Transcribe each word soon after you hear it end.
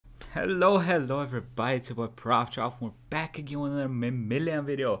Hello everybody, it's your boy Proftrof. We're back again with another million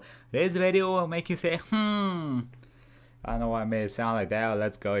video. This video will make you say, I know why I made it sound like that.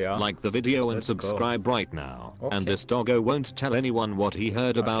 Let's go, y'all. Like the video and subscribe right now. Okay. And this doggo won't tell anyone what he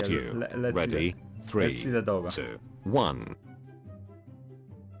heard about you. Ready? 3, let's see the doggo. 2, 1.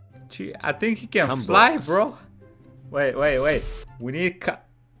 Gee, I think he can fly, bro. Wait. We need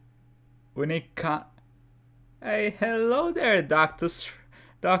Hey, hello there, Dr.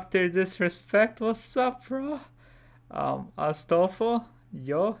 Disrespect. What's up, bro? Astolfo,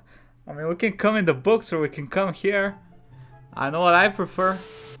 yo. I mean, we can come in the books or we can come here. I know what I prefer.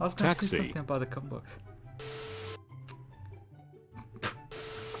 I was gonna say something about the come books.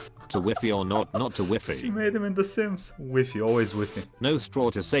 To whiffy or not to whiffy. She made him in The Sims. Whiffy, always whiffy. No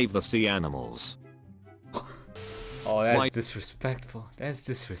straw to save the sea animals. Oh, that's disrespectful. That's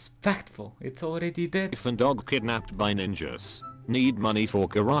disrespectful. It's already dead. If a dog kidnapped by ninjas. Need money for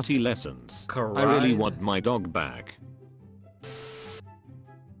karate lessons. Karate? I really want my dog back.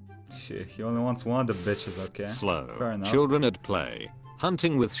 Shit, he only wants one of the bitches, okay? Slow. Fair enough. Children at play.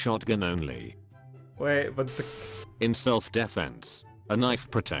 Hunting with shotgun only. Wait, but the... In self-defense. A knife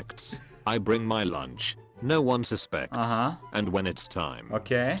protects. I bring my lunch. No one suspects. And when it's time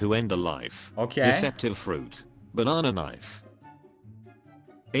to end a life. Deceptive fruit. Banana knife.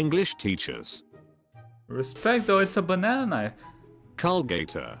 English teachers. Respect though, it's a banana knife.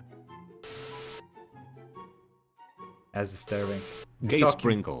 Colgator. That's disturbing. Gay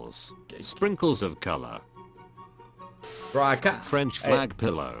sprinkles. Sprinkles of color. Bro, I can't. French flag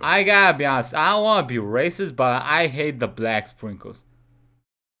pillow. I gotta be honest, I don't wanna be racist, but I hate the black sprinkles.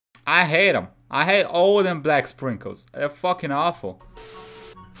 I hate them. I hate all them black sprinkles. They're fucking awful.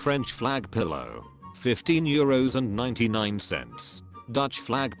 French flag pillow. €15.99. Dutch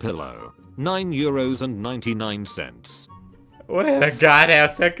flag pillow. €9.99. Wait a goddamn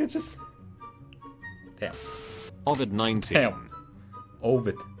second, just... Damn. Ovid 19. Damn.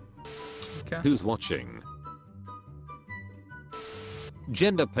 Ovid. Okay. Who's watching?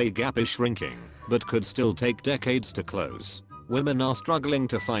 Gender pay gap is shrinking, but could still take decades to close. Women are struggling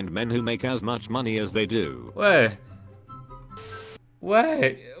to find men who make as much money as they do.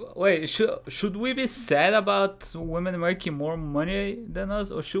 Wait, should we be sad about women making more money than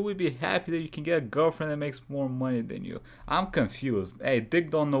us, or should we be happy that you can get a girlfriend that makes more money than you? I'm confused. Hey, Dick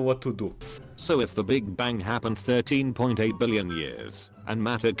don't know what to do. So if the Big Bang happened 13.8 billion years, and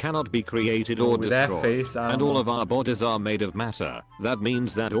matter cannot be created or destroyed, and all of our bodies are made of matter, that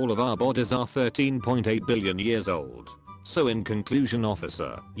means that all of our bodies are 13.8 billion years old. So in conclusion,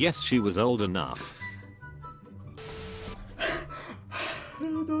 officer, yes, she was old enough.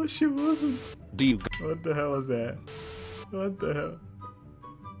 No, she wasn't. What the hell was that? What the hell?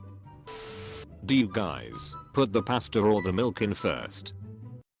 Do you guys put the pasta or the milk in first?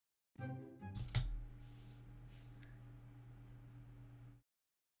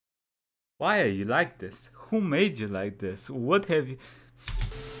 Why are you like this? Who made you like this? What have you...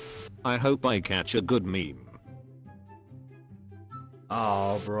 I hope I catch a good meme.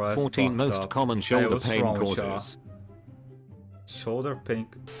 Oh, bro, that's 14 most common shoulder pain causes. Shoulder pain.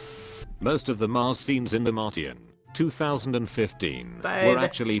 Most of the Mars scenes in the Martian 2015 were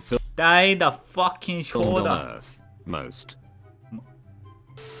actually filmed on the fucking shoulder. On Earth. Most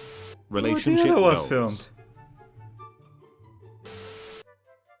relationship goals. Filmed?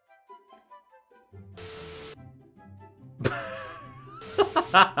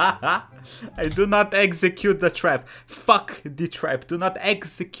 I do not execute the trap. Fuck the trap. Do not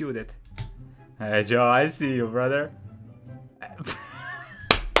execute it. Hey Joe, I see you, brother.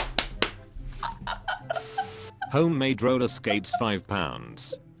 Homemade roller skates,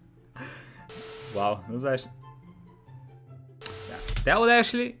 £5. Wow, those actually... that would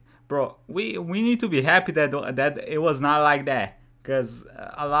actually... Bro, we need to be happy that it was not like that. Because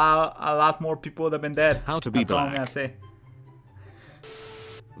a lot more people would have been dead. How to be That's black. all I'm gonna say.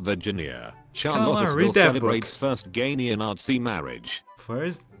 Virginia. Charlottesville celebrates first gay neo-Nazi marriage.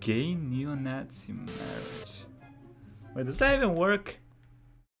 First gay neo-Nazi marriage. Wait, does that even work?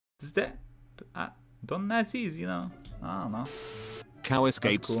 Does that... don't Nazis, you know? I don't know. Cow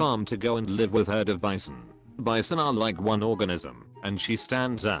escapes farm to go and live with herd of bison. Bison are like one organism, and she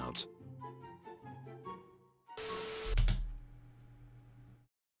stands out.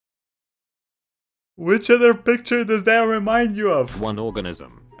 Which other picture does that remind you of? One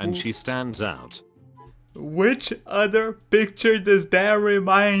organism, and she stands out. Which other picture does that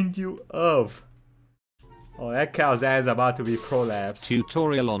remind you of? Oh, that cow's ass is about to be prolapsed.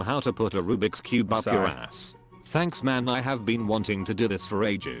 Tutorial on how to put a Rubik's Cube up your ass. Thanks man, I have been wanting to do this for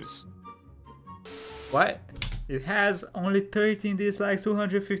ages. What? It has only 13 dislikes,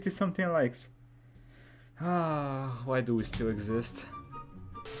 250 something likes. Ah, why do we still exist?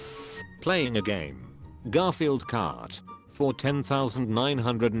 Playing a game. Garfield Kart. For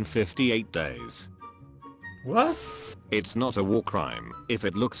 10,958 days. What? It's not a war crime if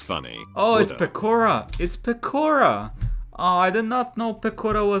it looks funny. Oh, it's Pecora. It's Pecora. Oh, I did not know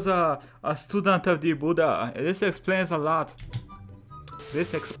Pecora was a student of the Buddha. This explains a lot.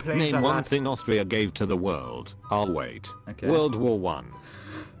 This explains a lot. Name one thing Austria gave to the world. I'll wait. Okay. World War I.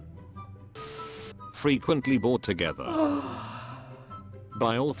 Frequently bought together.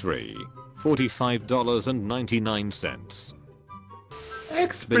 Buy all three. $45.99.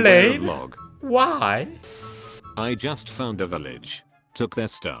 Explain. Why? I just found a village, took their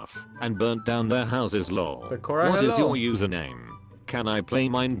stuff, and burnt down their houses lol. What is your username? Can I play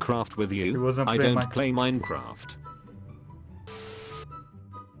Minecraft with you? I don't play Minecraft.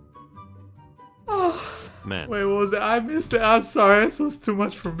 Oh. Man. Wait, what was that? I missed it. I'm sorry, this was too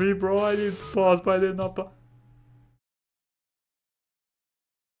much for me, bro. I need to pause, but I did not pause.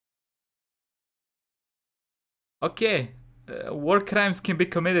 Okay, war crimes can be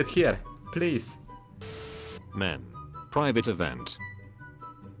committed here, please. Men. Private event.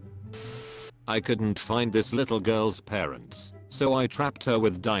 I couldn't find this little girl's parents, so I trapped her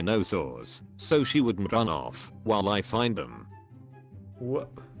with dinosaurs, so she wouldn't run off while I find them.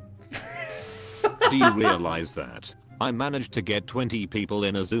 What? Do you realize that? I managed to get 20 people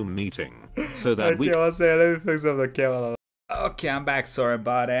in a Zoom meeting, so that we let me fix up the camera. Okay, I'm back, sorry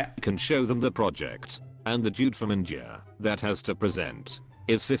about it. Can show them the project. And the dude from India that has to present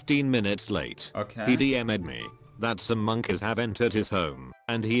is 15 minutes late. Okay. He DM'd me that some monkeys have entered his home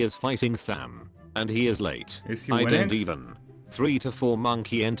and he is fighting them and he is late. Is he I winning? don't even. 3 to 4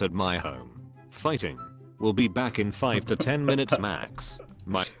 monkey entered my home. Fighting. We'll be back in 5 to 10 minutes max.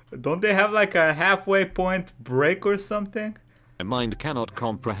 Don't they have like a halfway point break or something? My mind cannot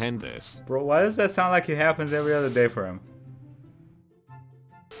comprehend this. Bro, why does that sound like it happens every other day for him?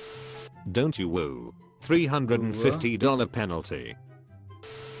 Don't you woo. $350 penalty.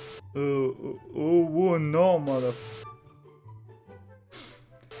 Oh no, mother.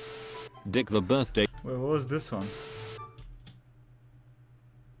 Dick the birthday. Wait, what was this one?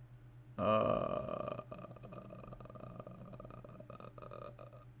 Ah,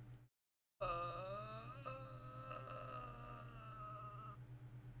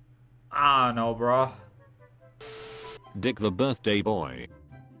 no, bro. Dick the birthday boy.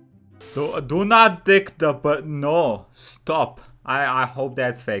 Do not dick the but no, stop. I hope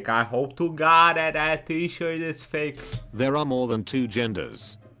that's fake. I hope to God that t-shirt is fake. There are more than 2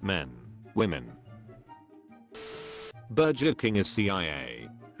 genders. Men. Women. Burger King is CIA.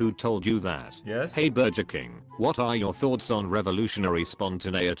 Who told you that? Yes. Hey Burger King, what are your thoughts on revolutionary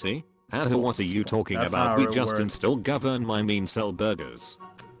spontaneity? What are you talking about? We just install govern my mean sell burgers.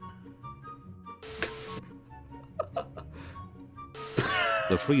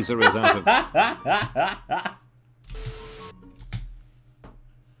 The freezer is out of...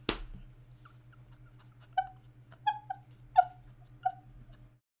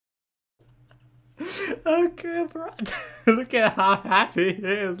 Okay, bro. Look at how happy he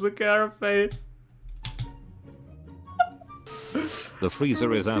is. Look at her face. The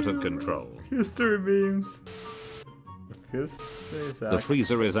freezer is out of control. History memes. The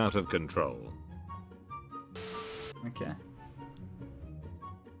freezer is out of control. Okay.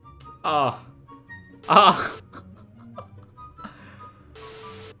 Ah. Ah.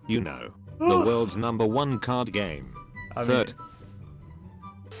 You know, the world's #1 card game. Third.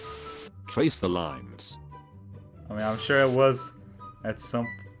 Trace the lines. I mean, I'm sure it was at some...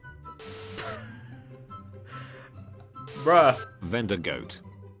 Bruh. Vendor goat.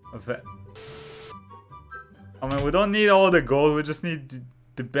 I mean, we don't need all the gold, we just need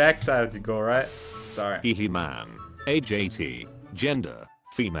the backside of the gold, right? Sorry. Hehe man. Age 80. Gender.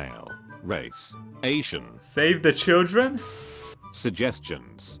 Female. Race. Asian. Save the children?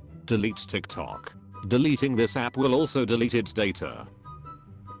 Suggestions. Delete TikTok. Deleting this app will also delete its data.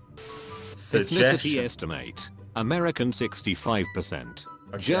 Ethnicity estimate. American 65%.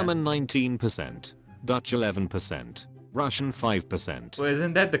 Okay. German 19%. Dutch 11%. Russian 5%. Well,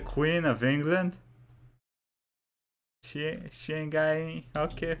 isn't that the Queen of England? She ain't got any...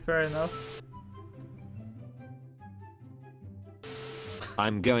 Okay, fair enough.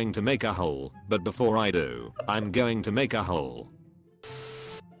 I'm going to make a hole, but before I do, I'm going to make a hole.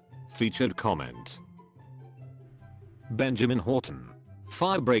 Featured comment. Benjamin Horton.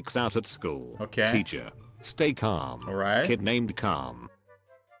 Fire breaks out at school. Okay. Teacher. Stay calm. Alright. Kid named Calm.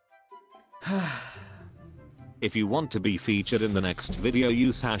 If you want to be featured in the next video,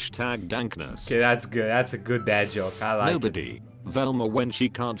 use hashtag dankness. Okay, that's good. That's a good dad joke. I like Nobody. it. Velma when she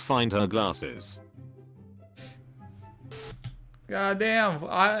can't find her glasses. Goddamn.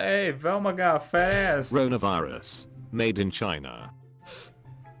 Hey, Velma got a fat ass. Coronavirus. Made in China.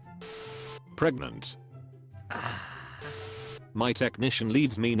 Pregnant. My technician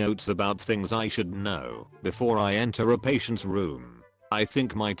leaves me notes about things I should know before I enter a patient's room. I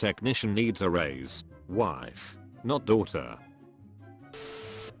think my technician needs a raise. Wife, not daughter.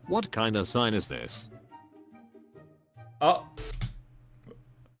 What kind of sign is this? Oh.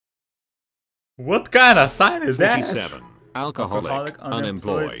 What kind of sign is 47. that? Alcoholic,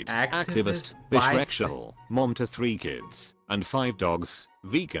 unemployed, activist, bisexual, mom to 3 kids, and 5 dogs,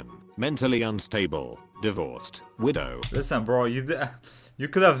 vegan, mentally unstable, divorced, widow. Listen, bro, you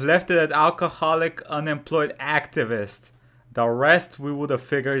could have left it at alcoholic, unemployed, activist. The rest we would have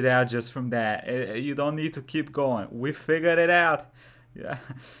figured out just from that. You don't need to keep going. We figured it out. Yeah.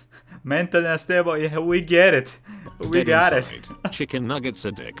 Mentally unstable, yeah, we get it. We got it. Chicken nuggets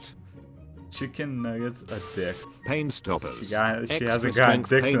addict. Chicken nuggets addict. Pain stoppers. She hasn't gotten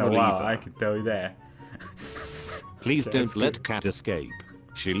dick in a while, I can tell you that. Please don't let cat escape.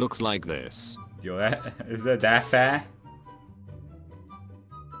 She looks like this. Yo, is that fat?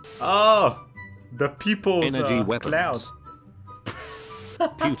 Oh! The people's energy weapons. Cloud.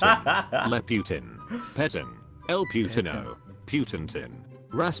 Putin, Le Putin, Petin, El Putino, Putintin,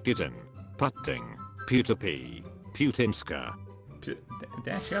 Rasputin, Putting, Putapee, Putinska.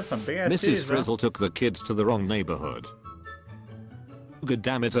 Damn, she got some big ass Mrs. titties, Frizzle took the kids to the wrong neighborhood. God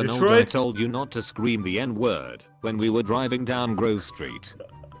damn it, Arnold, Detroit? I told you not to scream the N-word when we were driving down Grove Street.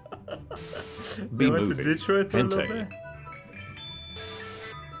 They went to Detroit for a little bit.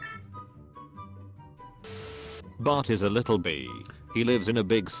 Bart is a little bee. He lives in a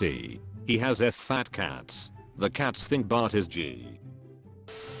big C. He has F fat cats. The cats think Bart is G.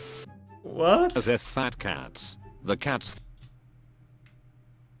 What? As F fat cats. The cats.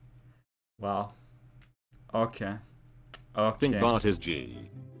 Wow. Okay. Think Bart is G.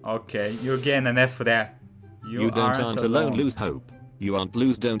 Okay, you're getting an F for that. You don't aren't alone lose hope. You aren't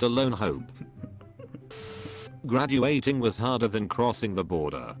lose don't alone hope. Graduating was harder than crossing the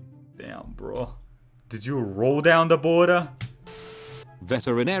border. Damn, bro. Did you roll down the border?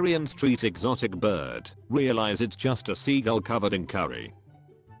 Veterinarians treat exotic bird. Realize it's just a seagull covered in curry.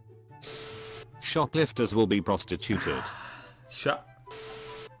 Shoplifters will be prostituted.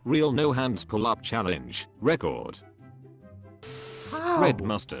 Real no hands pull up challenge. Record. How? Red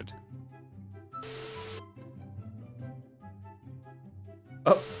mustard.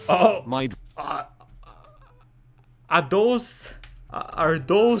 Oh. My. Are those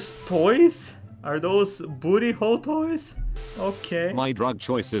toys? Are those booty hole toys? Okay. My drug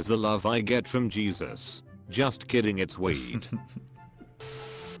choice is the love I get from Jesus. Just kidding, it's weed.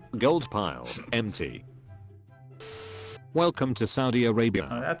 Gold pile, empty. Welcome to Saudi Arabia.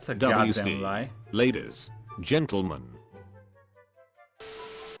 Oh, that's a WC. goddamn lie. Ladies, gentlemen.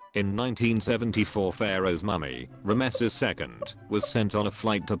 In 1974, Pharaoh's mummy, Ramesses II, was sent on a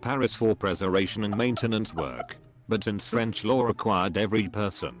flight to Paris for preservation and maintenance work. But since French law required every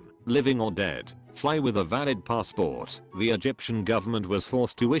person, living or dead, fly with a valid passport, the Egyptian government was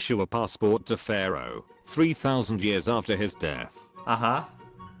forced to issue a passport to Pharaoh, 3,000 years after his death. Uh-huh.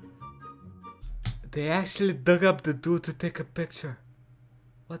 They actually dug up the dude to take a picture.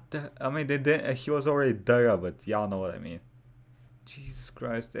 What the? I mean, they did. He was already dug up, but y'all know what I mean. Jesus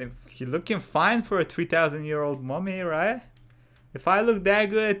Christ, he looking fine for a 3,000-year-old mummy, right? If I look that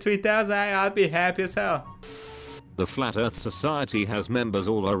good at 3,000, I'd be happy as hell. The Flat Earth Society has members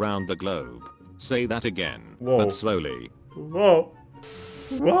all around the globe. Say that again, Whoa. but slowly. Whoa.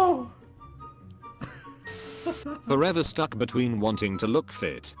 Whoa. Forever stuck between wanting to look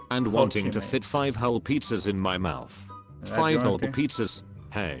fit and wanting Okay, to mate. fit 5 whole pizzas in my mouth. That 5 whole grunting. pizzas.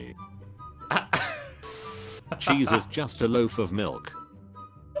 Hey. Cheese is just a loaf of milk.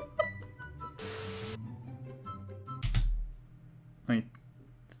 Wait.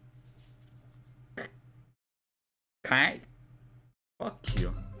 Fuck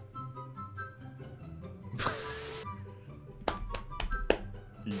you.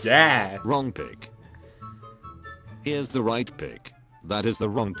 Yeah. Wrong pick. Here's the right pick. That is the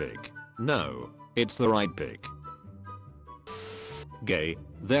wrong pick. No, it's the right pick. Gay.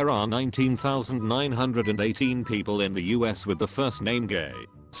 There are 19,918 people in the US with the first name Gay.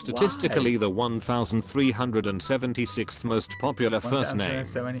 Statistically, the 1,376th most popular first name.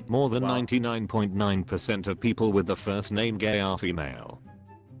 1,370? More than Wow. 99.9% of people with the first name Gay are female.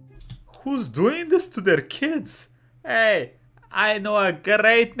 Who's doing this to their kids? Hey, I know a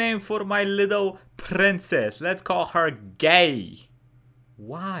great name for my little princess. Let's call her Gay.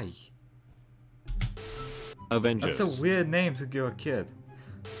 Why? Avengers. That's a weird name to give a kid.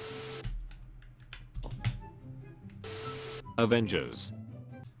 Avengers.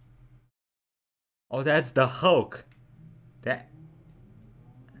 Oh, that's the Hulk. That.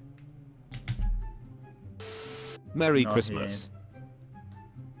 Merry Christmas.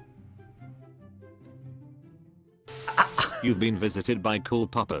 You've been visited by cool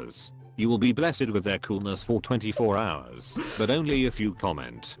poppers. You will be blessed with their coolness for 24 hours, but only if you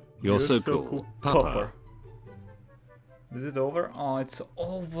comment. You're so cool, Papa. Is it over? Oh, it's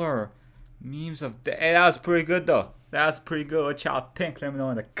over. Memes of the. Hey, that was pretty good though. That's pretty good. What y'all think? Let me know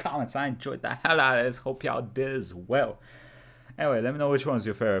in the comments. I enjoyed the hell out of this. Hope y'all did as well. Anyway, let me know which one's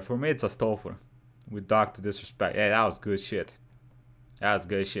your favorite. For me, it's Astolfo with dr.disrespect. Yeah, that was good shit. That was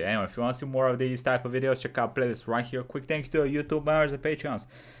good shit. Anyway, if you want to see more of these type of videos, check out playlists right here. Quick thank you to our YouTube members and Patreons.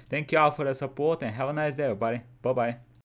 Thank you all for the support and have a nice day, everybody. Bye bye.